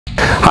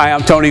Hi,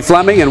 I'm Tony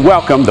Fleming, and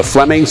welcome to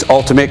Fleming's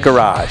Ultimate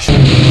Garage.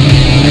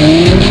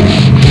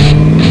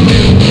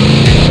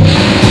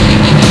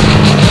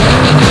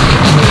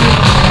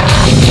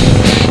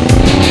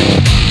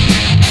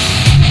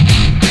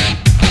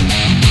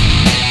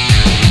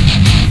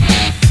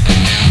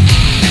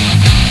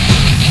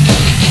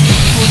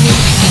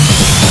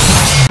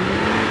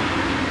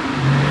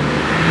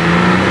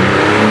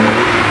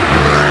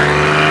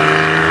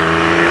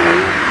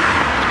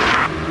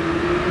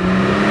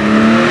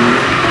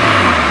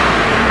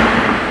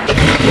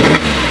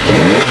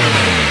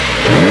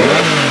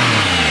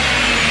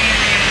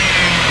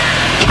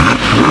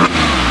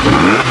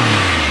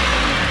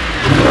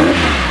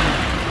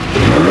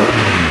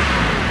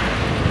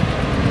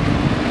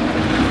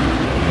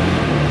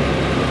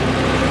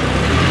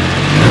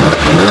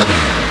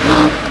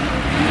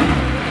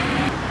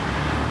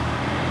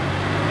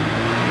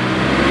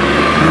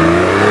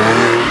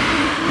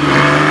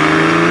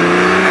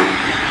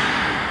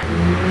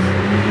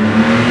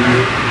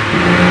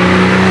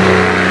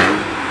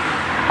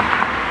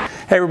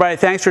 Hey everybody,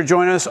 thanks for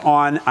joining us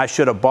on I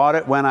Should Have Bought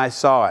It When I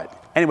Saw It.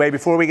 Anyway,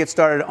 before we get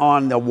started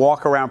on the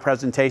walk-around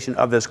presentation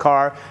of this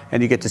car,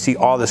 and you get to see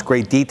all this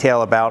great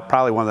detail about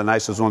probably one of the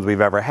nicest ones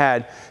we've ever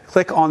had,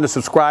 click on the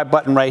subscribe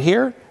button right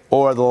here,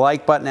 or the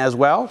like button as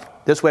well.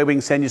 This way we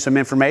can send you some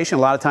information.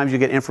 A lot of times you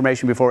get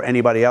information before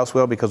anybody else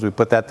will because we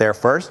put that there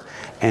first,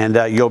 and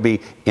you'll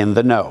be in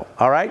the know.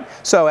 All right?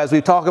 So as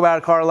we talk about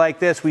a car like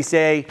this, we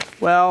say,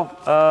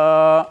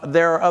 well,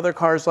 there are other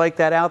cars like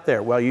that out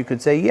there. Well, you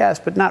could say yes,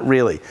 but not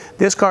really.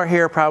 This car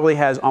here probably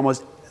has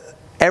almost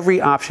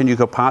every option you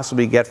could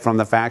possibly get from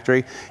the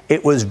factory.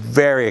 It was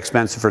very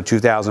expensive for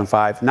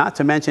 2005, not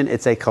to mention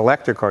it's a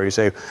collector car. You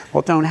say,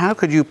 well, Tone, how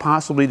could you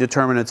possibly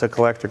determine it's a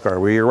collector car?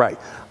 Well, you're right.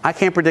 I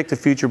can't predict the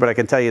future, but I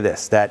can tell you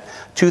this, that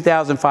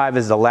 2005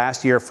 is the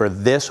last year for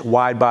this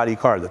wide body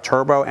car. The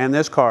turbo and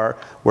this car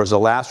was the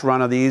last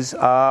run of these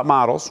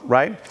models,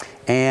 right?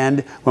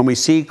 And when we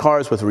see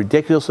cars with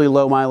ridiculously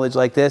low mileage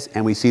like this,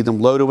 and we see them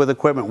loaded with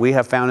equipment, we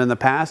have found in the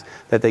past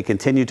that they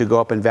continue to go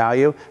up in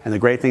value. And the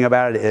great thing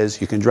about it is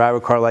you can drive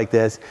a car like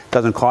this. It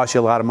doesn't cost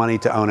you a lot of money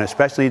to own it,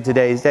 especially in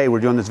today's day. We're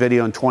doing this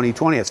video in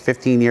 2020. It's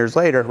 15 years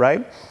later,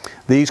 right?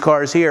 These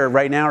cars here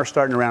right now are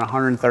starting around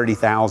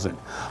 $130,000.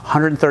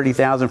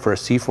 $130,000 for a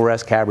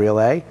C4S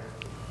Cabriolet.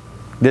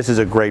 This is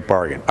a great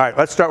bargain. All right,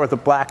 let's start with the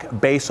black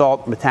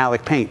Basalt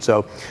metallic paint.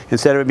 So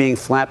instead of it being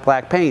flat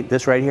black paint,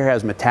 this right here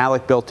has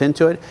metallic built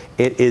into it.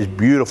 It is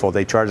beautiful.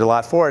 They charge a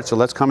lot for it, so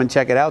let's come and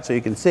check it out so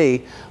you can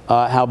see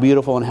how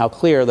beautiful and how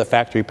clear the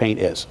factory paint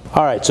is.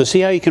 All right, so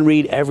see how you can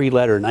read every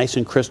letter nice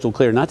and crystal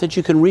clear. Not that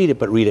you can read it,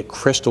 but read it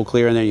crystal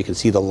clear in there. You can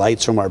see the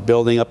lights from our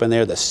building up in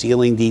there, the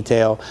ceiling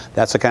detail.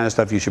 That's the kind of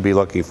stuff you should be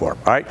looking for.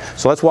 All right,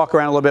 so let's walk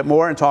around a little bit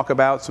more and talk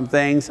about some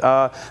things. There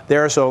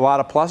are a lot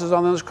of pluses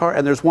on this car,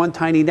 and there's one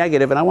tiny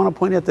negative, and I want to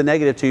point out the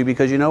negative to you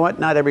because you know what?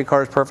 Not every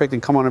car is perfect,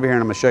 and come on over here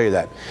and I'm going to show you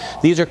that.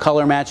 These are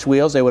color matched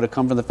wheels. They would have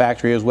come from the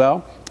factory as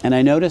well. And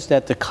I noticed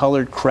that the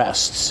colored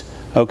crests,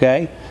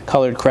 okay,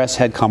 colored crests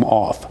had come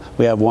off.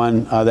 We have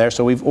one there,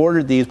 so we've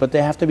ordered these, but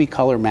they have to be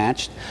color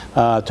matched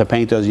to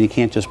paint those. You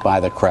can't just buy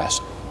the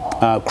crest.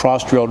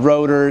 Cross-drilled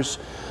rotors.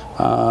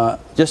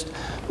 Just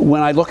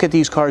when I look at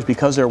these cars,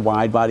 because they're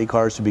wide body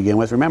cars to begin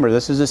with, remember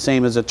this is the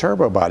same as a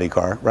turbo body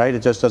car, right?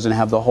 It just doesn't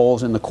have the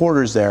holes in the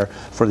quarters there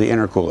for the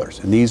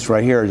intercoolers. And these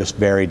right here are just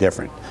very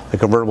different. The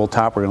convertible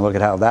top, we're going to look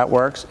at how that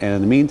works. And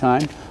in the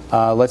meantime,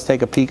 let's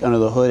take a peek under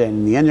the hood and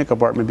in the engine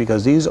compartment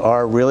because these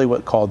are really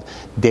what's called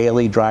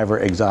daily driver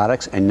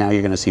exotics, and now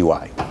you're going to see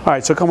why. All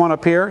right, so come on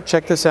up here.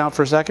 Check this out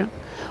for a second.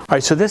 All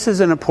right, so this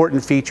is an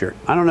important feature.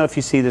 I don't know if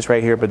you see this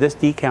right here, but this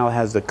decal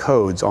has the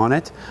codes on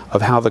it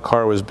of how the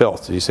car was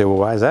built. So you say, well,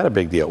 why is that a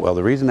big deal? Well,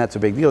 the reason that's a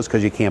big deal is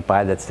because you can't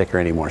buy that sticker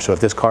anymore. So if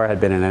this car had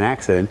been in an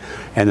accident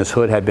and this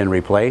hood had been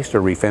replaced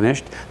or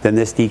refinished, then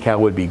this decal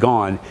would be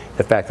gone.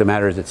 The fact of the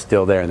matter is it's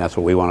still there, and that's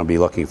what we want to be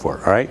looking for,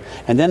 all right?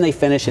 And then they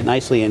finish it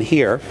nicely in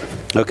here,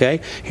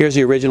 okay? Here's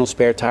the original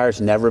spare tire. It's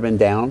never been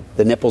down.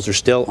 The nipples are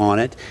still on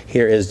it.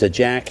 Here is the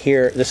jack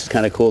here. This is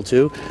kind of cool,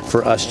 too,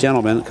 for us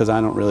gentlemen, because I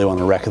don't really want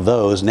to wreck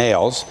those.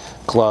 Nails,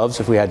 gloves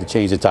if we had to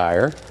change the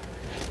tire,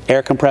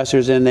 air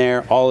compressors in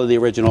there, all of the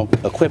original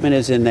equipment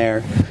is in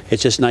there.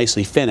 It's just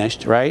nicely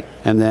finished, right?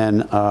 And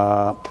then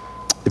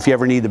if you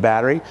ever need the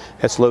battery,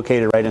 it's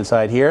located right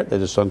inside here.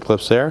 There's just some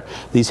clips there.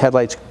 These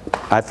headlights,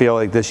 I feel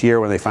like this year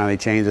when they finally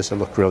changed this, it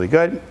looked really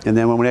good. And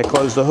then when I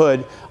close the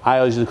hood, I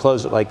always just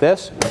close it like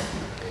this.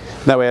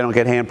 That way I don't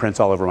get handprints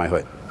all over my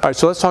hood. All right,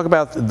 so let's talk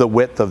about the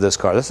width of this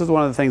car. This is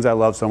one of the things I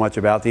love so much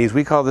about these.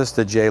 We call this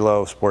the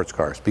J-Lo sports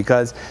cars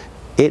because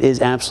it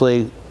is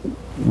absolutely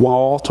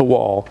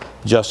wall-to-wall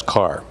just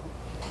car.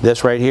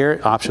 This right here,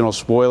 optional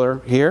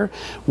spoiler here.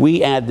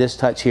 We add this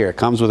touch here. It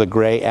comes with a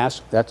gray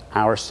S. That's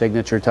our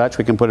signature touch.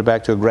 We can put it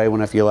back to a gray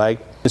one if you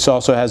like. This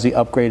also has the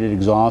upgraded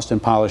exhaust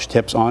and polished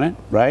tips on it,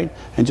 right?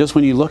 And just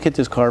when you look at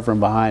this car from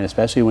behind,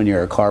 especially when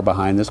you're a car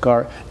behind this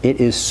car, it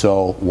is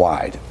so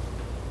wide.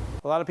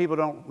 A lot of people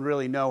don't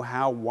really know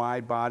how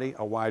wide body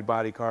a wide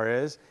body car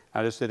is.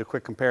 I just did a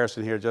quick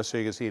comparison here just so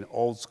you can see an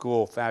old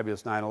school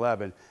fabulous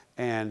 911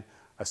 and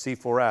a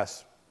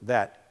C4S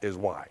that is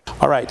wide.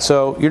 All right,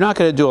 so you're not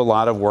going to do a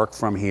lot of work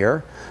from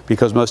here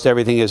because most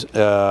everything is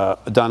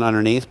done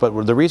underneath,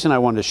 but the reason I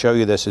wanted to show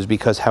you this is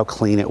because how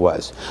clean it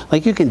was.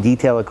 Like, you can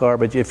detail a car,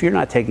 but if you're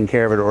not taking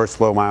care of it or it's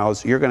low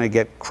miles, you're going to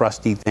get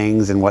crusty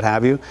things and what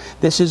have you.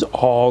 This is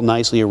all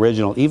nicely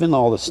original. Even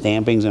all the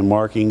stampings and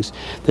markings,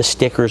 the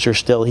stickers are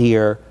still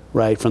here,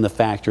 right, from the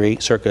factory,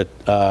 circa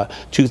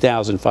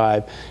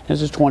 2005. And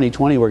this is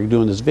 2020, we're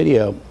doing this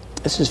video.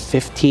 This is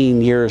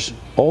 15 years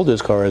old,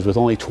 this car is, with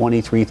only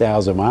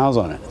 23,000 miles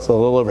on it. It's a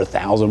little over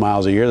 1,000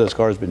 miles a year this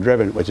car has been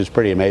driven, which is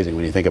pretty amazing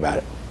when you think about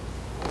it.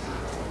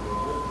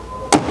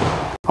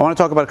 I want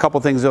to talk about a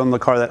couple things on the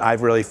car that I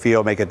really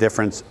feel make a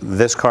difference,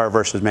 this car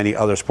versus many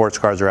other sports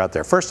cars are out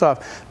there. First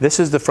off, this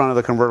is the front of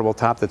the convertible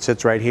top that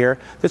sits right here.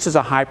 This is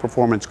a high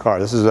performance car.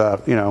 This is a,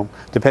 you know,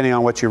 depending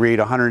on what you read,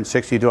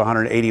 160 to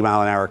 180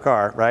 mile an hour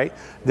car, right?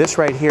 This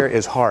right here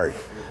is hard.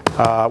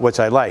 Which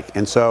I like.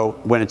 And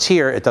so when it's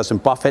here, it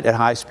doesn't buffet at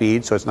high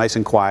speed, so it's nice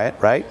and quiet,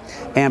 right?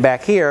 And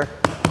back here,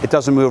 it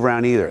doesn't move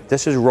around either.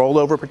 This is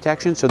rollover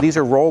protection, so these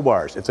are roll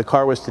bars. If the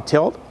car was to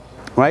tilt,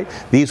 right,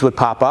 these would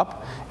pop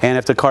up, and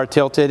if the car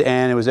tilted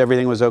and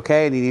everything was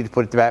okay and you need to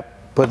put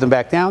them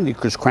back down, you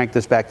just crank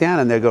this back down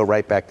and they'll go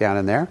right back down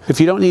in there.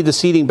 If you don't need the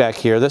seating back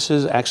here, this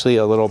is actually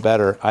a little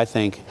better, I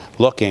think,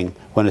 looking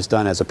when it's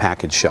done as a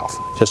package shelf.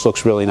 Just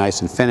looks really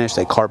nice and finished.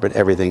 They carpet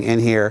everything in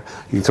here.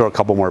 You can throw a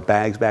couple more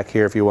bags back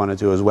here if you wanted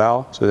to as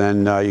well. So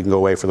then you can go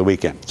away for the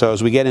weekend. So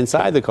as we get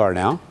inside the car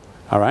now,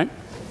 all right,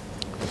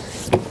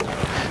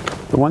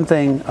 the one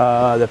thing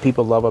that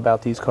people love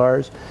about these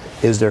cars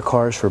is they're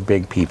cars for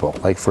big people.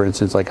 Like, for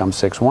instance, like I'm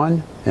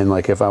 6'1", and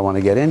like if I want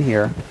to get in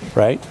here,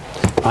 right,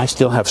 I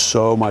still have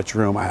so much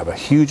room. I have a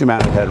huge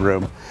amount of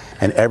headroom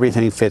and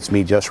everything fits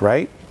me just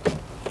right.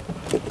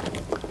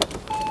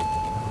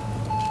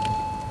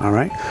 All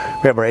right,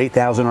 we have our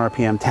 8,000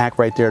 RPM Tach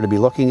right there to be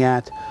looking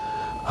at.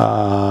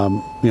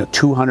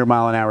 200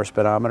 mile an hour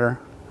speedometer.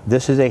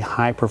 This is a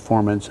high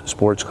performance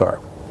sports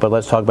car. But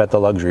let's talk about the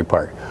luxury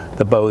part,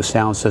 the Bose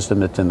sound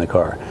system that's in the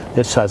car.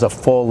 This has a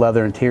full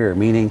leather interior,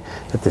 meaning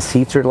that the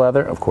seats are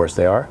leather, of course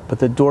they are, but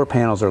the door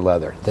panels are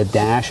leather. The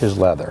dash is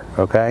leather,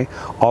 okay?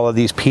 All of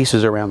these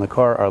pieces around the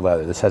car are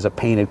leather. This has a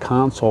painted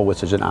console,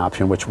 which is an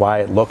option, which is why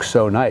it looks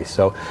so nice.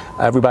 So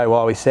everybody will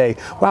always say,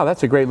 wow,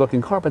 that's a great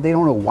looking car, but they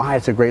don't know why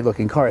it's a great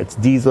looking car. It's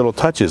these little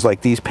touches, like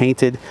these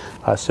painted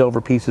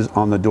silver pieces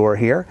on the door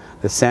here,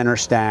 the center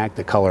stack,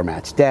 the color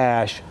match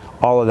dash,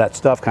 all of that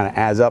stuff kind of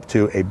adds up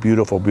to a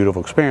beautiful,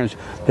 beautiful experience.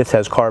 This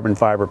has carbon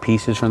fiber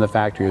pieces from the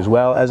factory as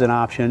well as an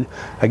option.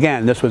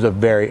 Again, this was a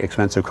very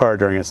expensive car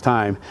during its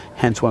time,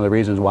 hence one of the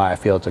reasons why I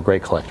feel it's a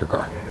great collector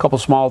car. A couple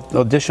small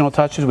additional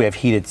touches. We have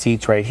heated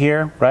seats right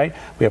here, right?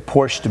 We have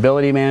Porsche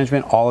stability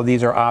management. All of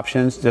these are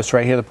options. This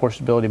right here, the Porsche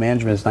stability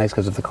management is nice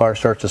because if the car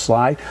starts to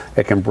slide,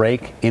 it can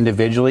brake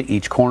individually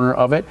each corner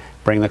of it,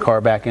 bring the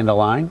car back into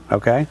line,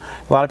 okay?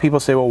 A lot of people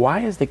say, well,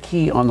 why is the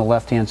key on the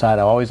left-hand side?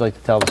 I always like to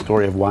tell the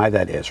story of why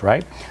that is,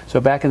 right? So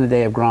back in the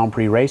day of Grand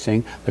Prix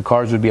racing, the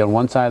cars would be on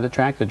one side of the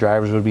track, the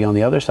drivers would be on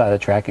the other side of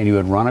the track, and you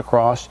would run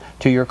across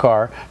to your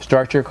car,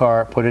 start your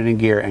car, put it in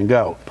gear, and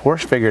go.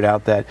 Porsche figured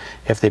out that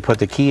if they put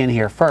the key in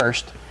here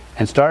first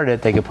and started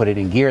it, they could put it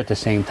in gear at the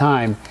same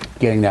time,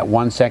 getting that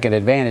 1 second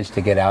advantage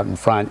to get out in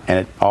front, and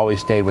it always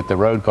stayed with the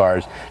road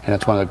cars, and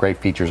that's one of the great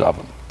features of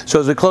them. So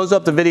as we close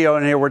up the video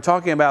in here, we're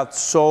talking about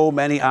so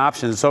many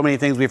options, so many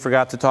things we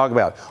forgot to talk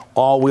about.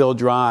 All-wheel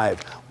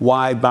drive,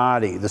 wide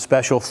body, the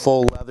special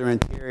full leather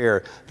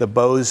interior, the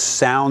Bose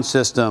sound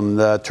system,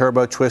 the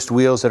turbo twist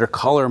wheels that are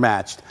color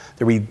matched,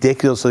 the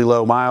ridiculously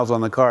low miles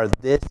on the car.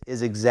 This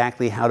is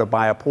exactly how to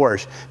buy a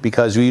Porsche,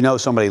 because you know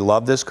somebody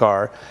loved this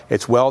car,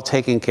 it's well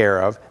taken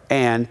care of,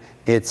 and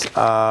it's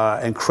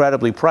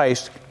incredibly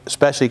priced,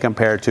 especially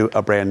compared to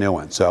a brand new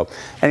one. So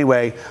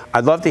anyway,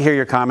 I'd love to hear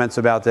your comments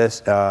about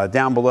this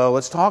down below.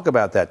 Let's talk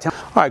about that. All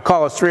right,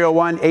 call us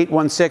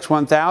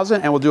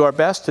 301-816-1000 and we'll do our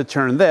best to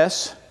turn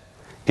this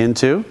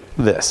into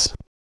this.